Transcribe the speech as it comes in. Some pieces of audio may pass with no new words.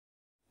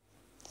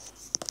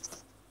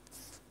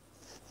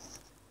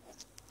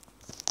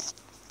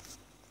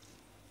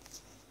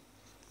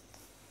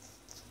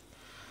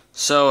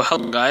So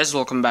hello guys,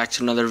 welcome back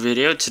to another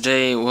video.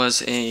 Today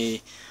was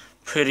a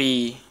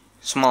pretty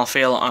small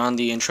fail on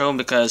the intro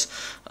because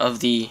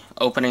of the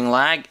opening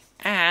lag,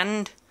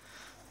 and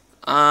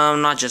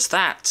not just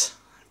that,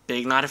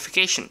 big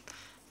notification.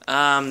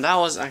 That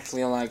was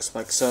actually a lag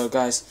spike. So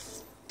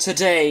guys,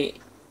 today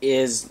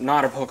is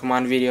not a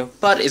Pokemon video,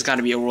 but it's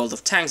gonna be a World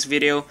of Tanks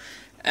video,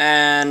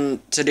 and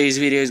today's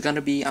video is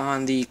gonna be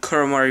on the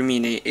Kuro Mori.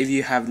 If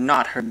you have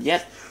not heard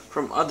yet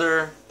from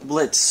other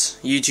Blitz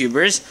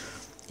YouTubers,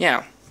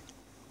 yeah,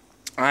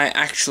 I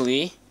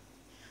actually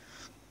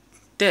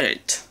did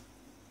it.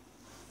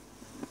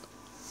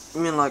 I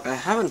mean, like, I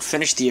haven't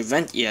finished the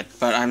event yet,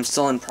 but I'm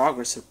still in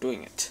progress of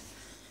doing it.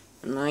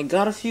 And I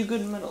got a few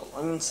good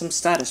some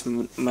status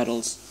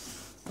medals.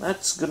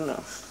 That's good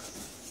enough.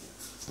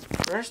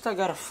 First, I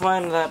gotta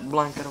find that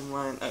blanket of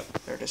mine. Oh,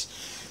 there it is.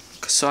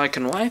 So I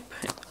can wipe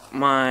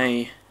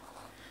my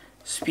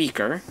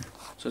speaker,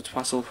 so it's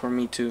possible for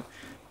me to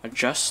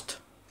adjust.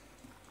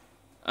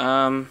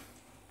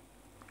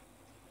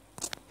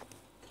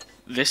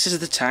 This is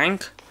the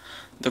tank,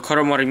 the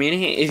Kuro Mori.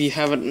 If you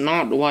haven't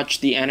not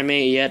watched the anime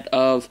yet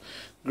of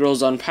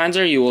Girls on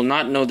Panzer, you will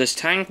not know this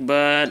tank,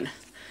 but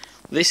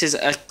this is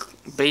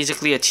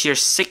basically a tier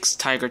 6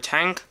 Tiger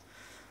tank,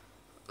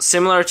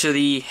 similar to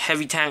the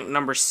heavy tank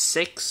number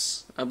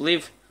 6, I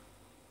believe.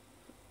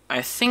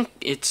 I think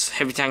it's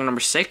heavy tank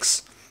number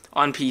 6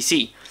 on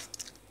PC.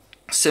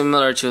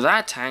 Similar to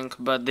that tank,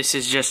 but this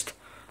is just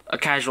a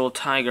casual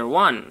Tiger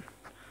 1,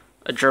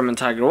 a German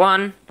Tiger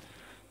 1,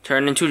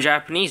 turned into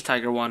Japanese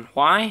Tiger 1.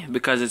 Why?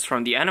 Because it's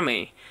from the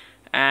anime.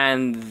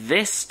 And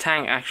this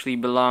tank actually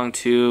belonged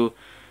to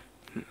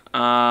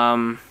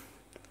our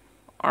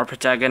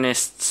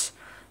protagonist's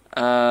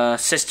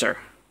sister,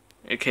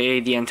 aka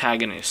the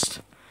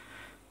antagonist.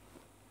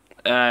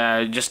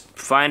 Just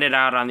find it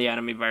out on the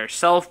anime by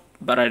yourself,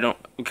 but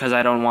because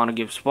I don't want to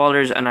give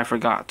spoilers, and I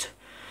forgot.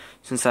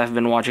 Since I've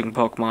been watching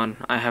Pokemon,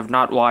 I have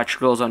not watched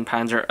Girls on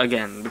Panzer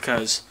again,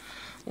 because,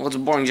 well, it's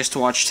boring just to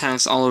watch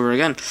tanks all over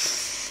again.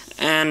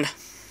 And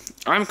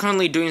I'm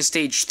currently doing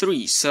stage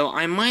 3, so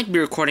I might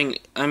be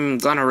I'm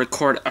gonna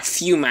record a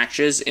few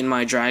matches in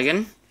my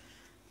dragon.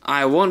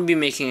 I won't be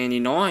making any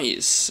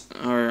noise,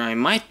 or I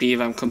might be if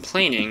I'm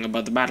complaining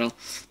about the battle,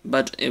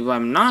 but if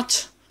I'm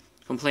not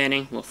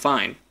complaining, well,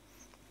 fine.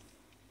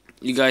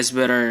 You guys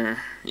better,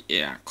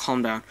 yeah,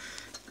 calm down.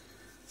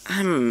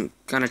 I'm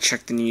gonna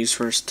check the news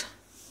first.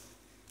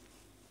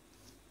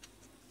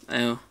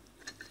 Oh,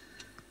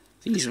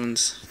 these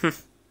ones.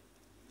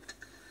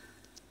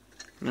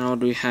 Now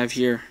what do we have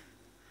here?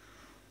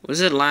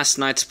 Was it last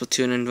night's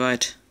Splatoon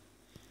invite?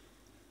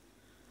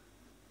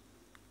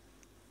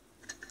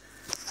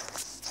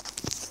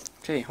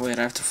 Okay, wait,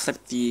 I have to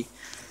flip the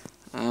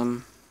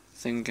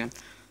thing again.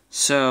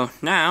 So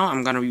now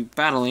I'm gonna be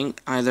battling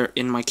either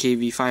in my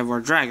KV5 or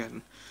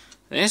Dragon.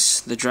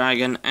 This, the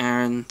Dragon,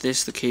 and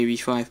this, the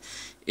KV5.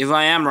 If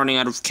I am running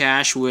out of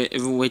cash,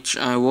 which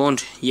I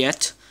won't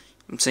yet,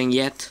 I'm saying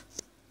yet,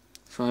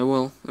 so I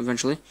will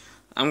eventually,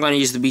 I'm gonna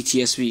use the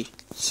BTSV.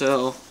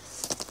 So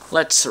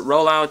let's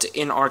roll out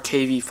in our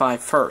KV5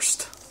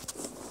 first.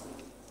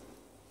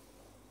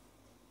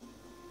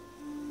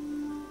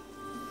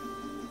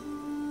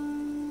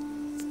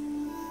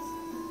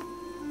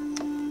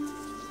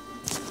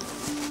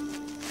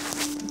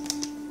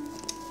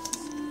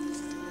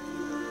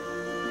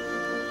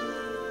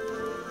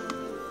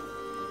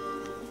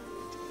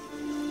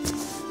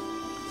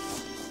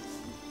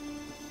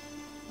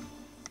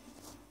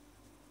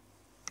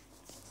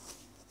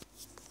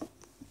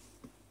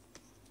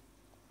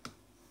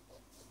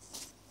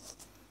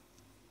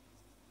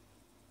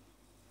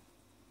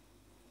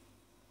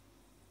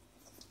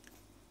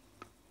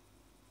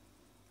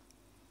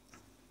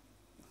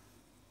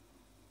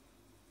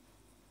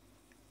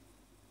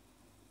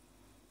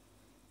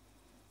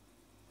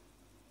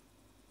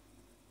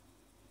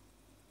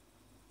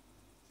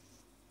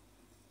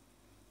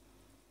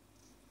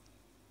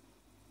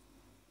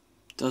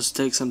 Does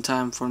take some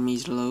time for me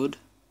to load.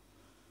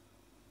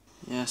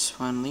 Yes,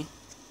 finally.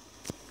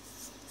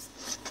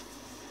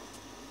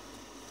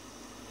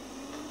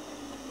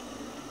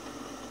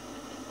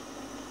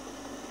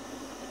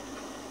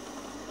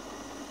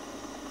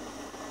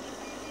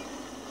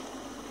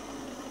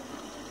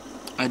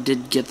 I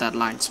did get that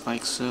lag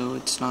spike, so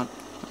it's not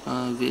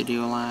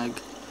video lag.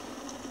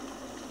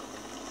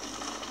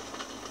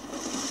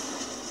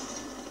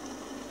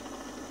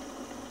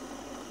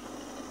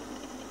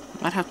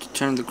 Might have to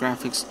turn the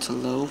graphics to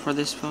low for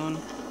this phone.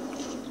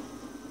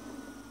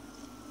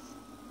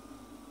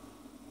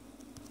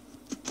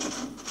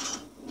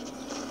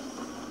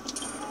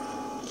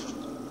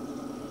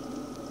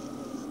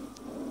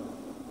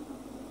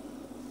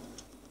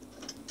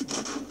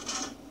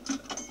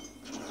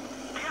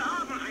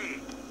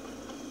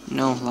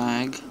 No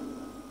lag.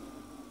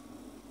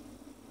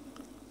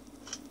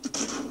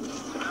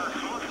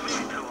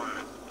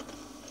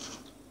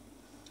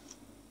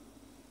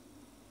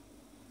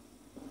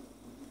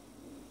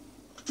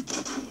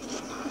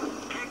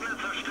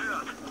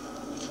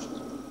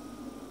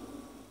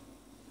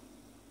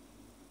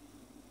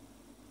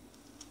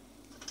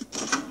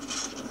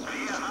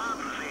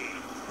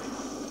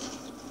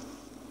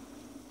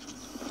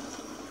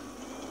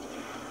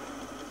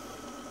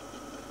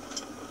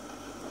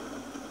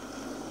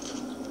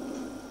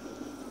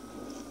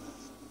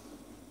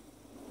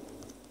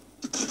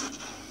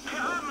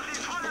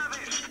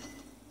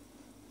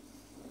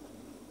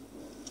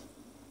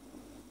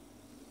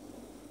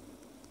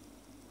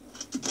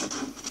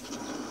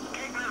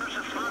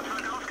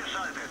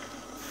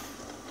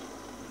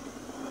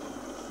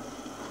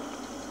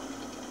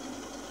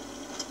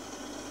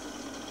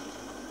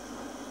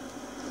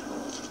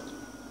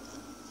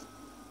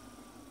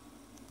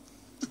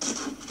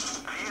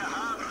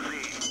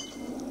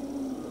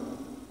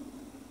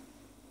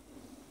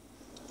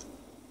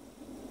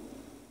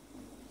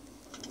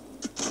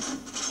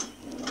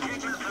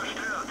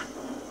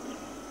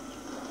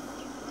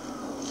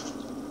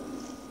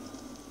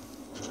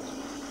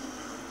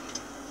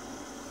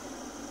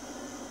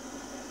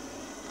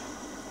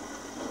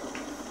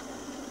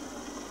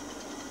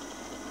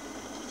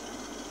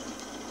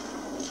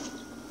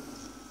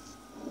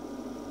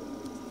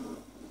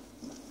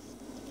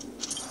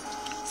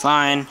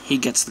 Fine, he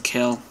gets the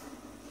kill.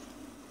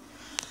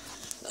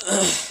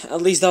 At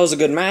least that was a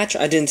good match.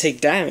 I didn't take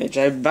damage.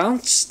 I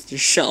bounced the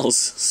shells,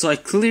 so I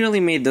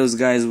clearly made those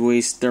guys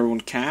waste their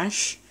own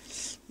cash.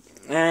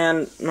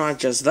 And not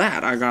just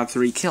that, I got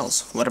 3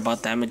 kills. What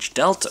about damage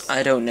dealt?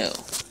 I don't know.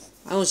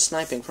 I was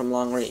sniping from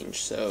long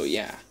range, so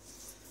yeah.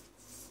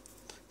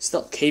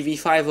 Still,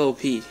 KV5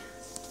 OP.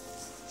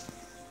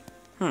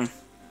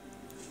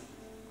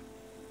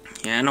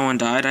 Yeah, no one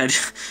died.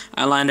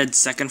 I landed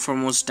second for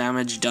most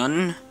damage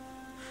done.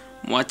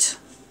 What?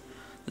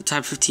 The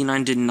Type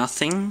 59 did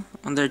nothing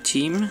on their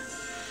team?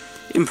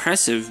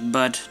 Impressive,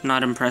 but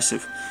not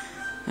impressive.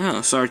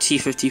 Oh, so our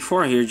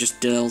T-54 here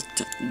just dealt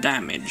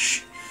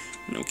damage.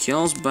 No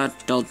kills,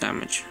 but dealt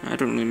damage. I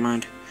don't really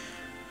mind.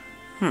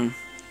 The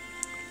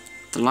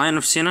Lion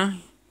of Sinna?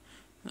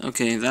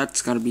 Okay,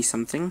 that's gotta be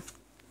something.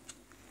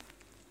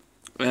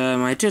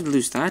 I did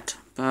lose that,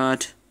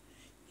 but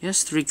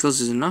yes, 3 kills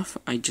is enough.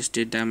 I just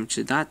did damage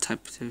to that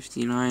Type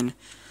 59,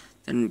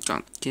 then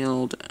got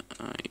killed.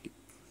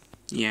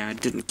 Yeah, I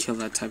didn't kill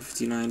that Type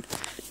 59.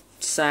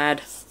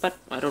 Sad, but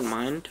I don't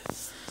mind.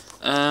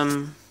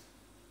 Now,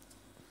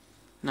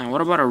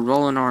 what about a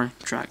Rolinar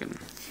Dragon?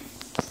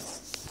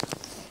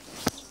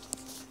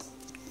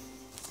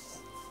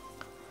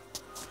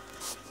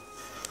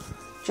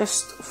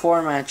 Just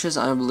 4 matches,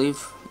 I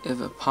believe, if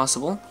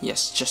possible.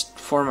 Yes, just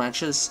 4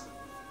 matches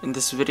in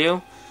this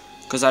video,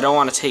 because I don't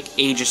want to take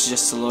ages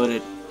just to load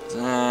it.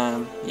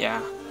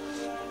 Yeah.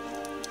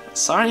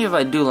 Sorry if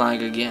I do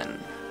lag again.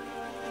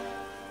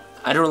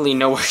 I don't really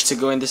know where to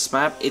go in this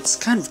map. It's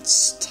kind of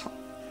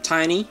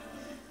tiny.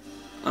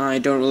 I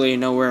don't really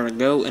know where to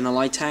go in a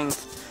light tank.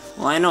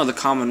 Well, I know the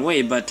common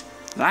way, but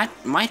that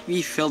might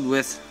be filled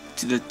with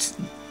the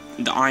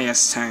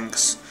IS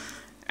tanks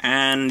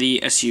and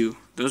the SU.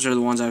 Those are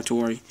the ones I have to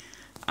worry.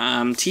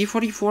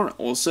 T-44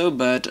 also,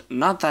 but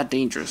not that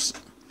dangerous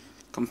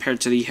compared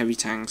to the heavy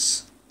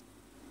tanks.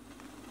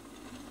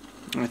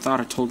 I thought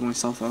I told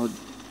myself I would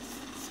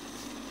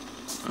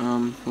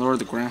lower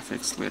the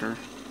graphics later.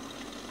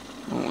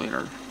 Oh,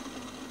 later.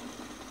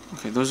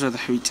 Okay, those are the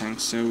heavy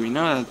tanks, so we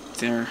know that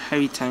their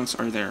heavy tanks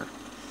are there.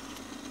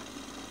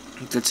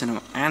 Good to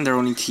know. And they're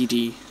only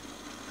TD.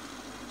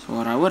 So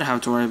what I would have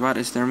to worry about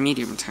is their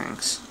medium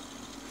tanks.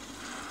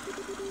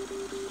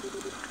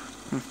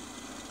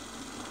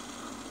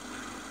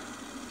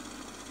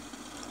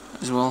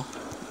 As well.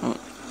 Oh.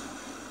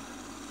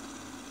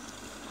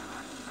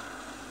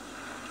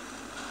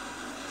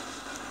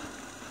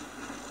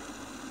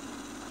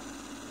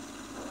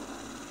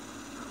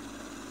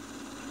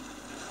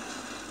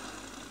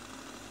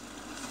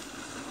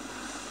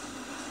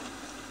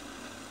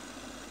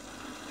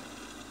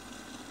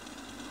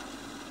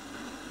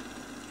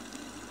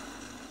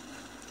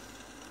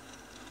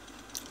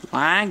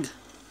 Lag?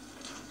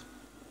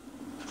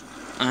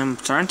 I'm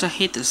starting to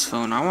hate this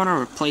phone. I want a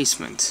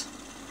replacement.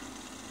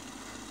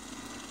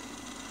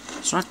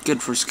 It's not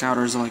good for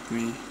scouters like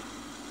me.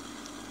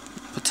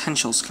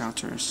 Potential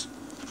scouters.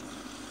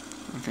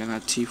 Okay,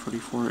 that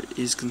T-44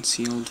 is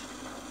concealed.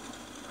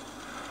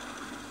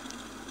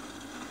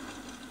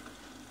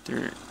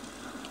 They're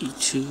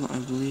E2, I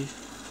believe.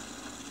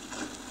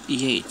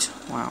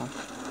 E8, wow.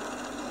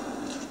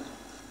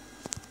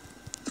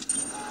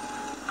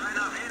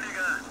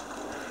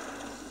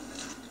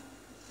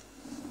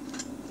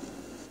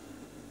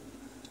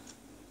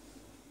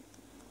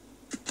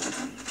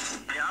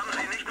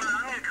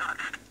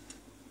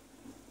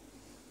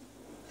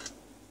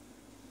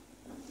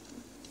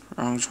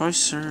 Wrong choice,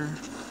 sir.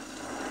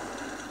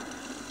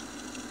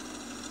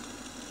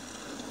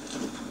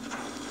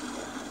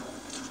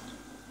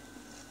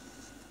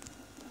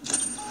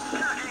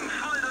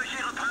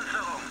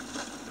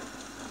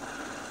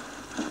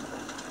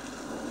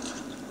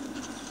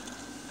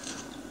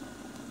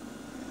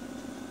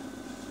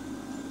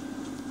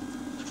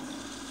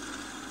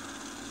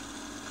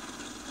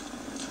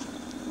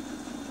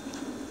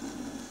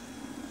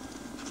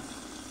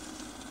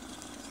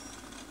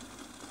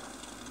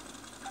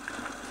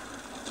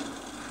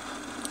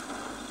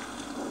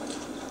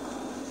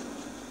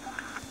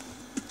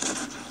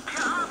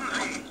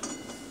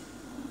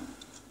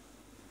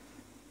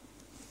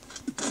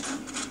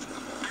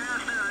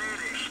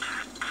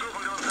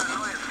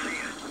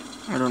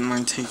 I don't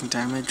mind taking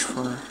damage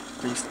for a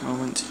brief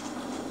moment.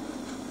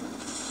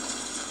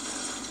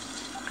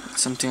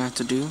 It's something I have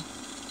to do.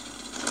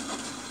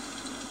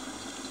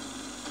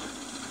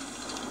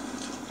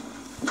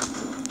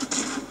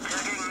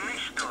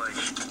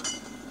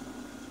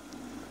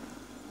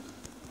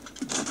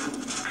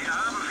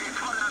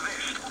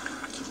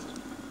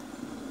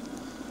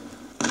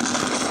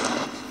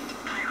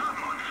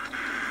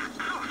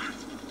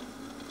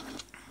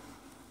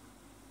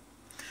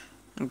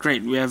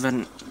 Great, we have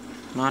an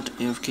not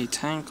AFK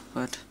tank,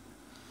 but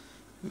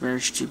very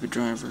stupid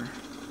driver.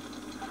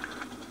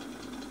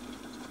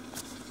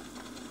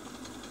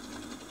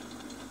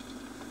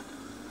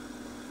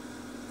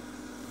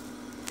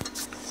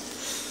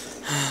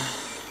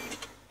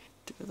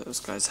 Do those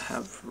guys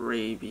have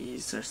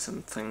rabies or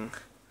something?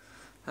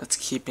 That's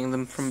keeping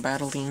them from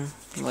battling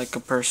like a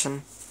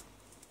person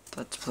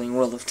that's playing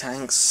World of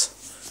Tanks.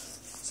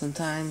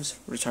 Sometimes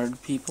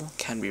retarded people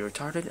can be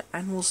retarded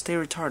and will stay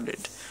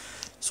retarded,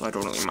 so I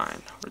don't really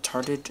mind.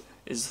 Retarded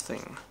is the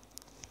thing.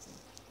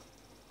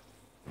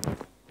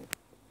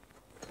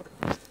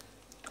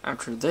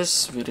 After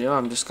this video,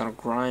 I'm just gonna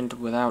grind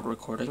without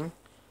recording.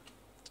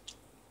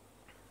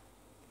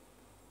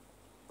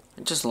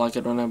 I just like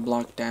it when I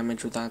block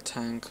damage with that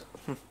tank.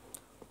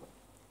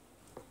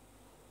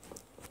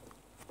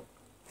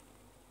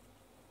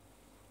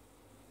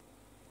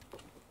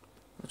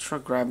 Let's try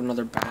to grab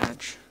another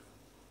badge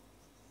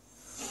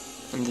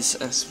in this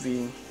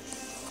SV.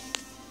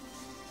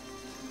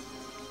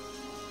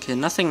 Okay,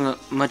 nothing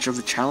much of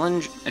a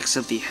challenge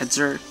except the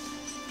Hetzer,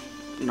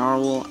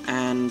 Narwhal,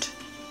 and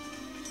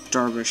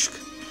Darvish.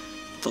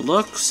 The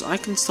looks, I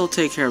can still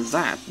take care of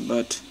that,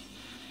 but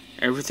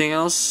everything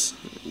else,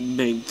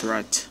 big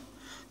threat.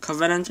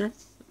 Covenanter,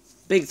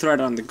 big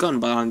threat on the gun,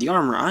 but on the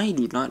armor, I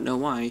do not know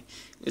why.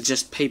 It's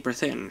just paper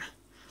thin.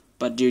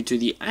 But due to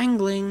the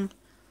angling,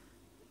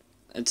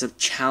 it's a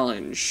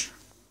challenge.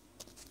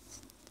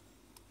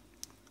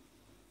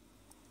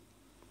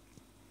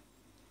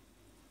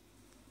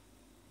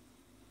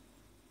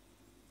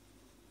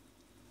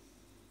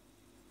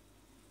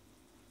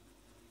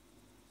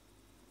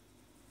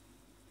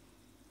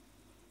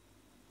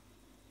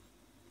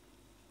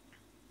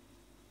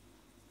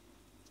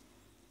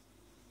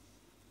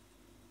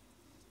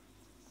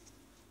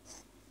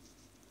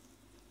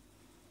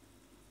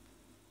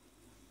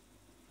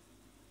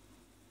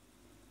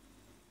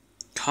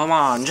 Come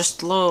on,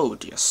 just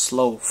load, you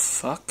slow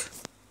fuck.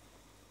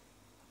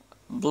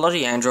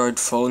 Bloody Android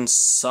phones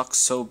suck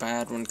so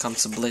bad when it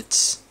comes to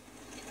Blitz.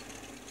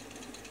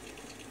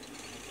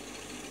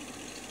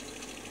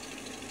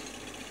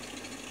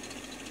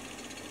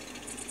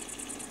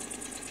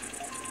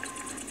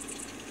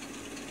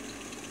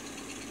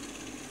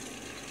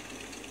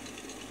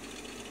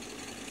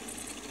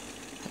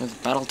 If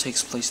the battle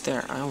takes place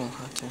there, I will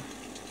have to.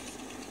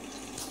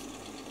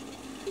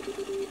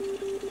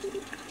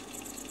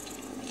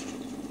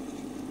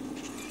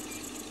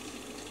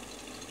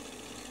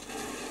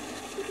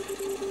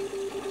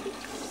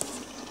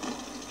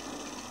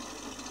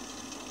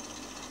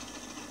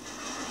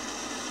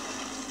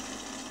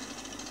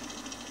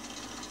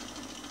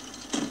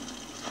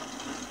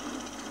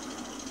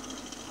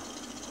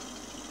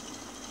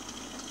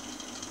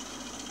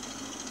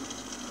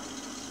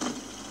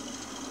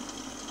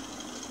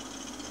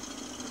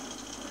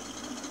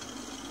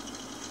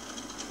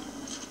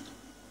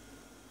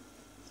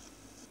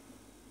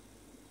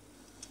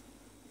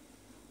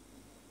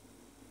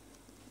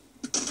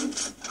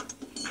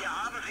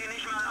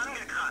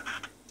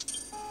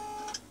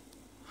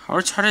 How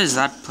retarded is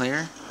that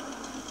player?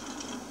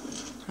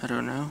 I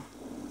don't know.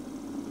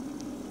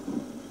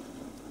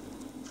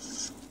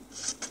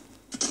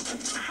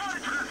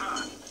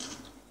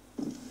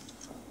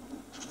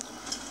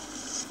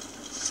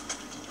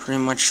 Pretty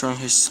much showing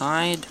his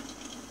side.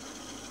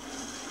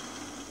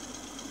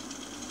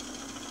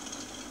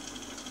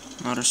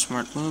 Not a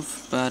smart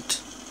move,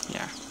 but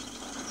yeah.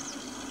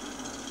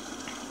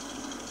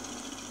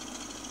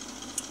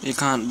 You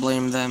can't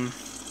blame them.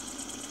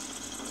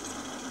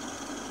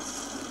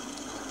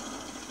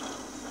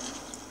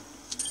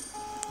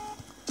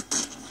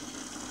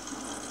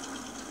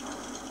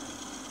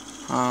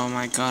 Oh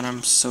my god,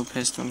 I'm so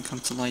pissed when it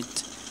comes to light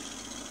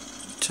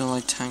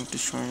tank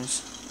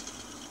destroyers.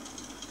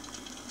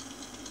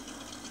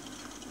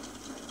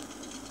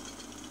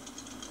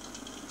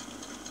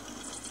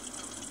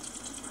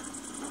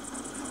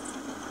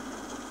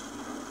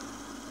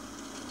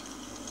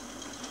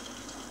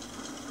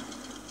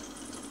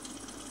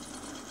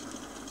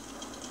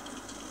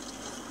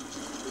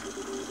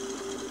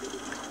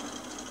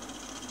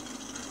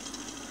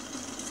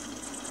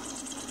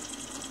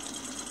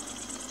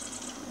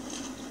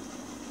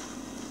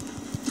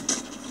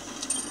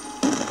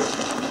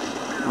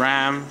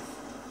 Ram.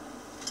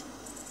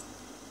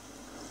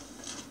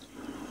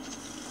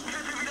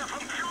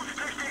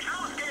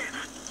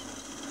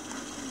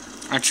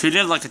 I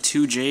treated it like a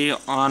 2J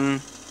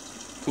on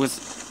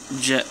with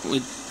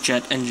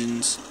jet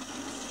engines.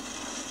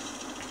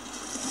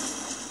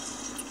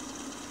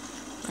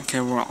 Okay,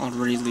 we're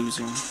already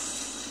losing.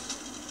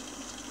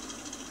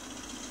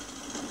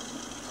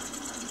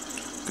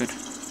 Good.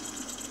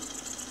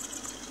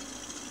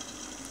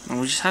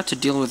 Well, we just have to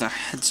deal with a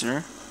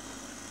Hetzer.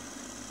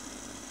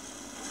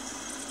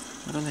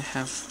 Why don't they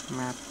have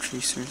map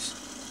tracers?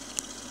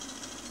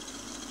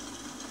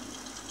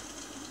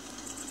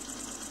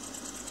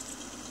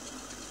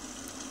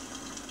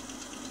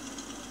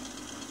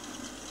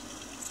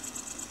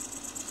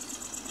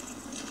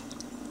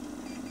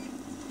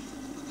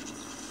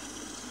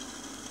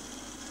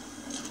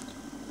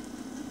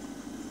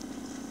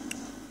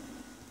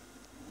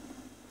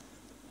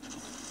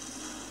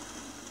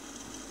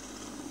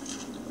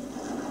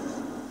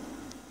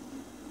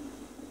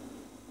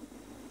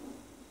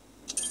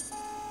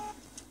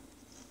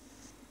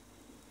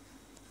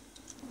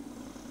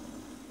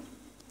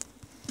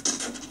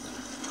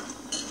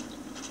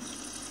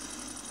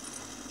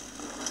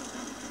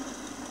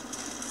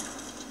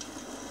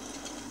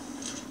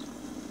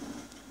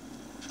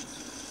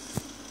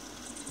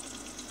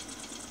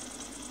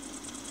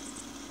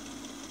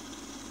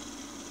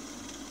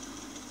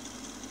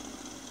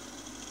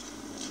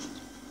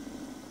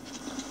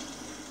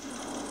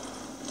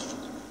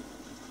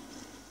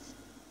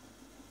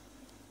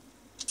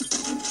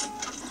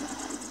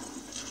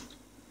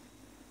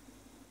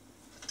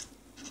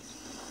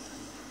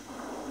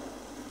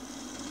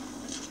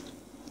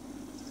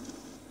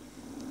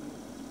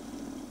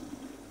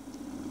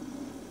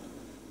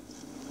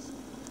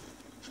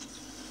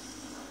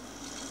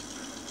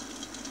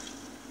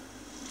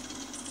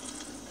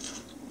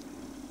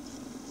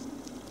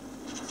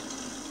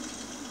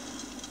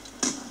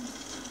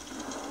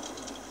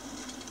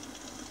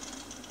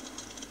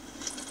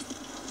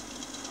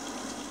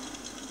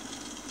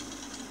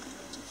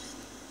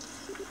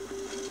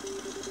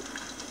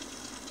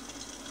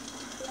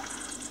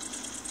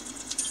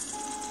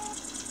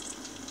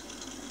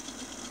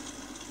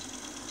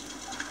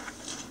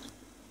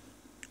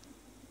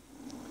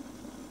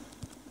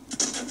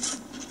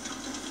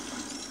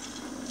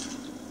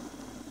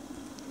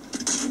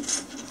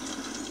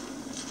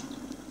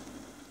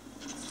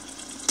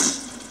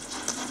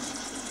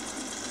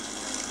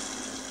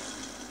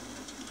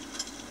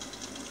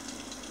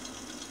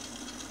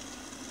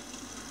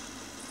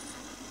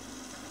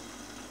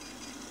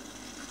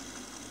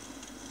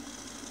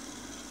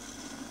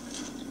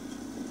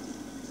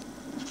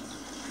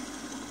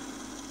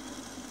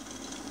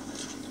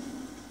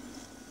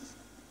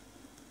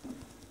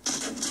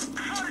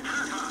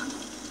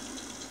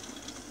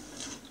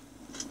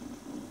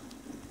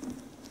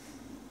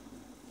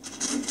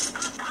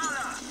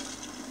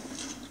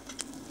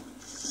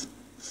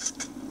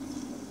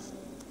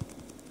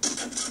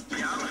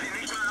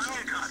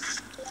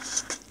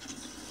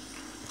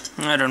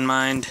 I don't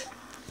mind.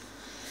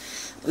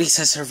 At least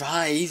I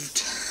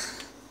survived.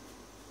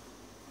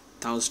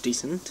 That was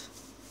decent.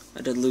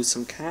 I did lose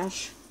some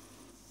cash.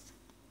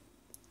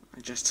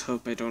 I just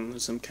hope I don't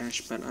lose some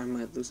cash, but I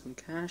might lose some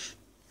cash.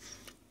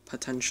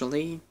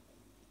 Potentially.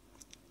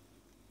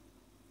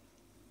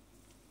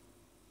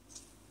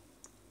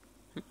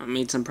 I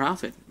made some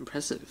profit.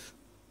 Impressive.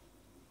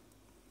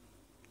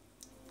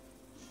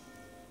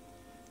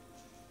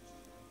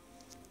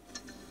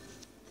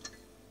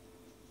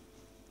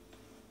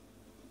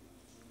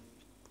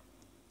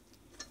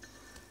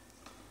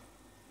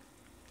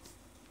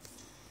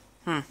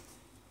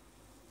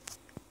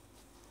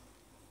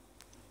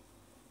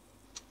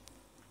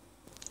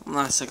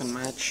 Last second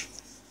match.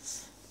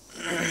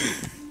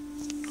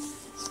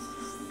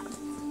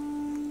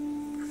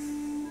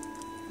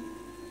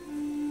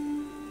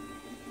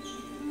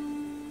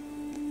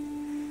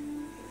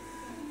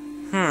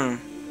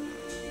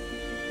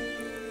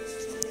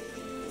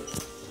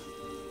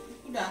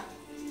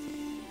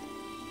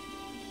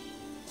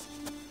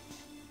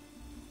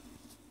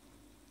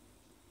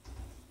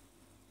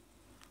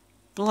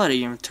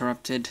 Bloody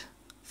interrupted.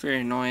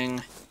 Very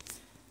annoying.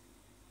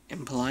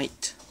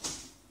 Impolite.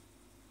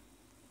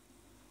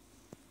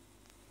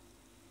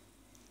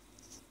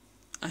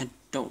 I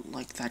don't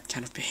like that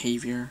kind of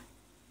behavior.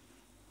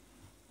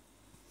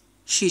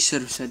 She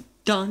should have said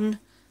done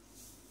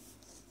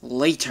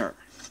later.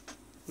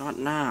 Not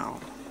now.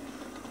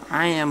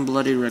 I am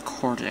bloody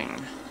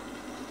recording.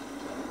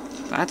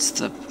 That's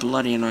the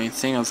bloody annoying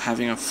thing of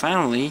having a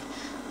family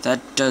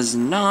that does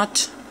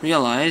not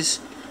realize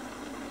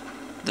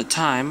the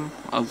time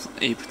of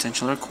a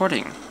potential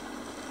recording.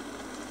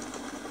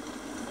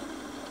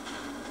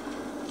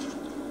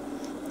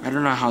 I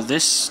don't know how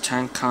this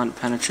tank can't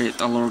penetrate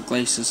the lower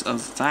glacis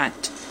of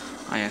that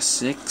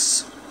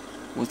IS-6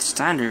 with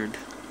standard.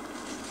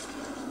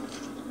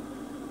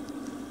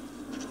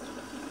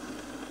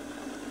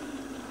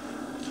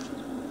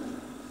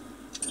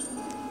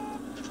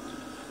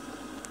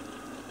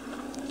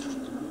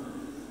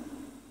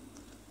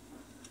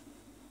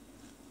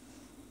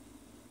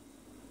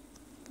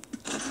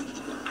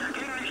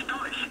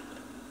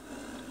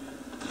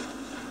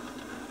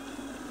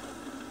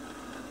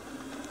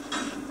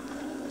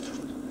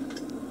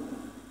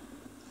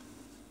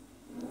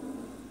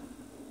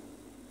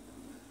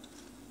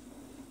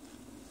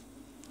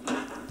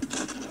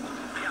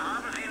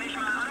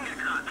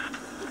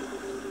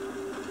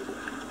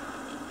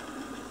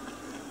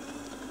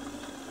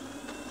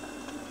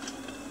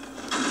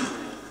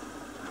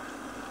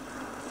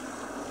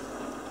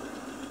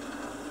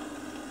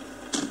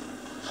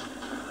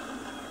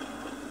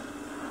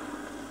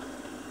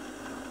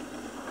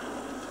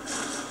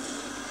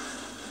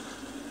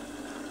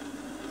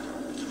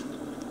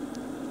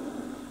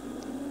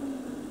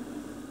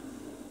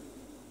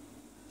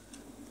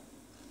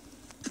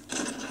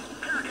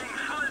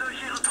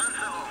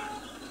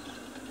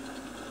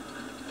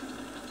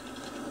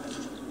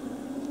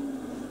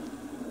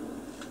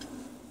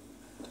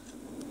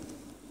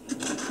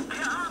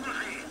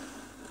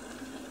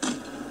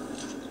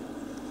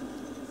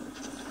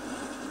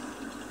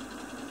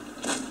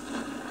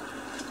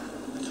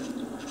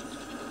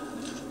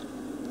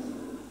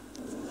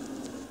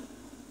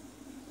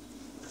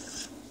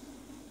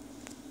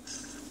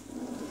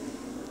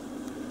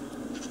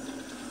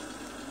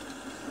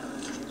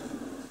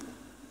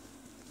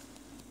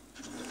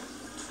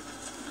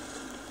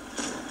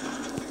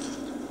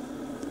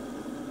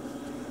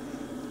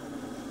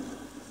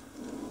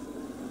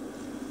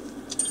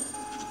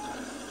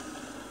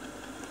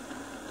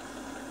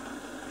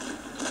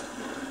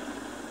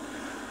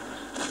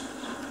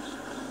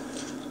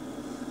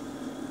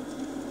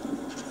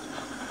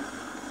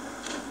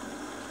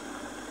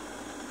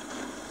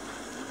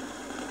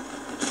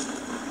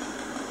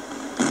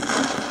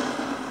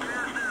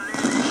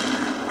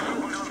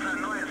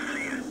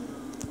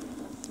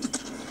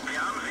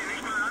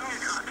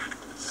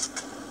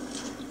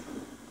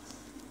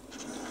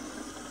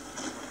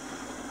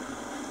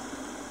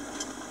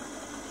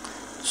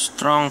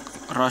 Strong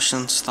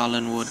Russian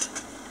Stalin wood.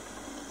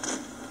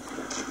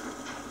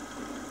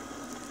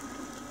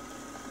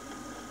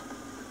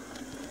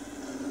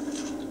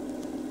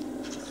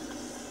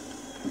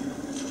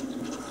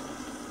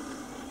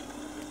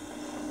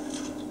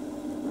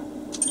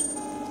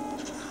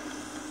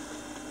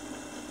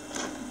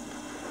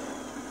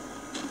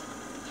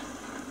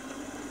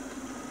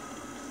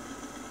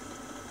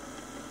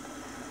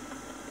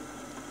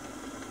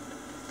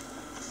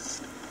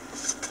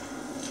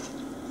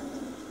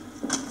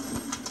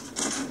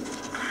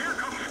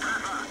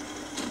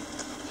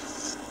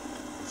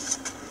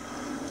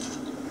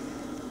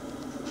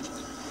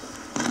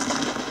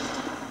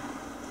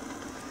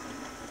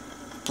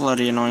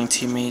 Bloody annoying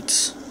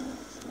teammates.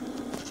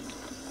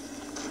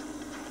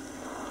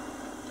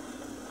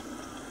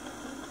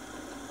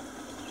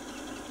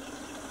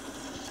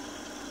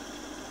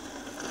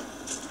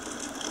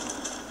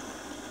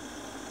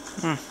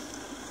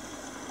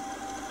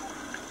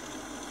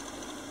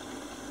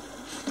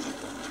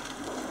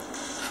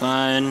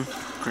 Fine.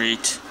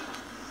 Great.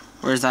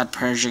 Where's that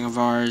Pershing of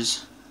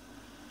ours?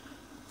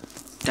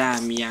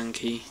 Damn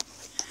Yankee.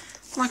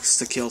 Likes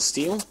to kill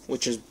steal,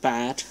 which is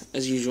bad,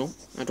 as usual.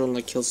 I don't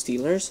like kill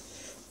stealers.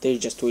 They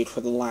just wait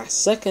for the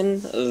last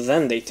second,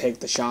 then they take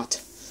the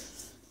shot.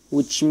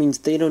 Which means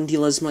they don't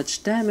deal as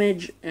much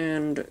damage,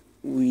 and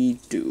we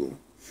do.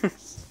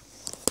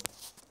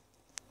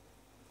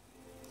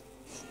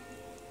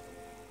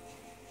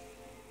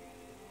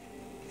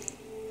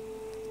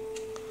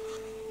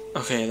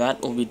 Okay,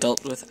 that will be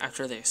dealt with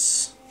after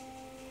this.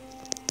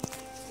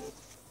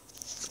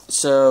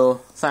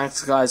 So,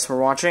 thanks guys for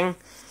watching.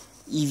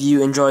 If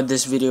you enjoyed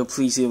this video,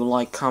 please leave a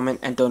like, comment,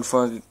 and don't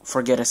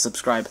forget to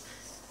subscribe.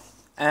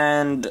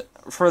 And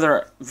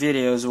further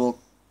videos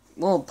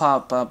will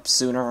pop up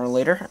sooner or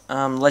later.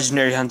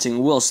 Legendary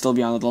hunting will still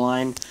be on the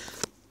line.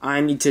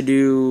 I need to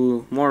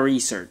do more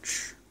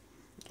research,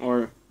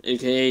 or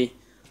aka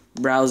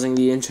browsing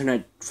the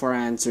internet for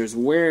answers.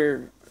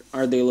 Where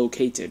are they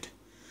located?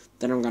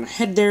 Then I'm gonna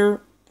head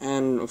there,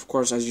 and of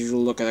course, as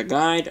usual, look at a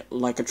guide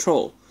like a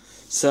troll.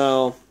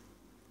 So,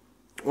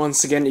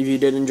 once again, if you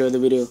did enjoy the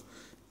video,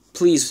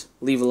 please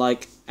leave a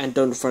like, and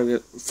don't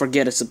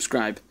forget to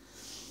subscribe.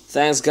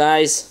 Thanks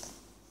guys,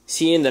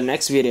 see you in the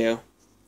next video.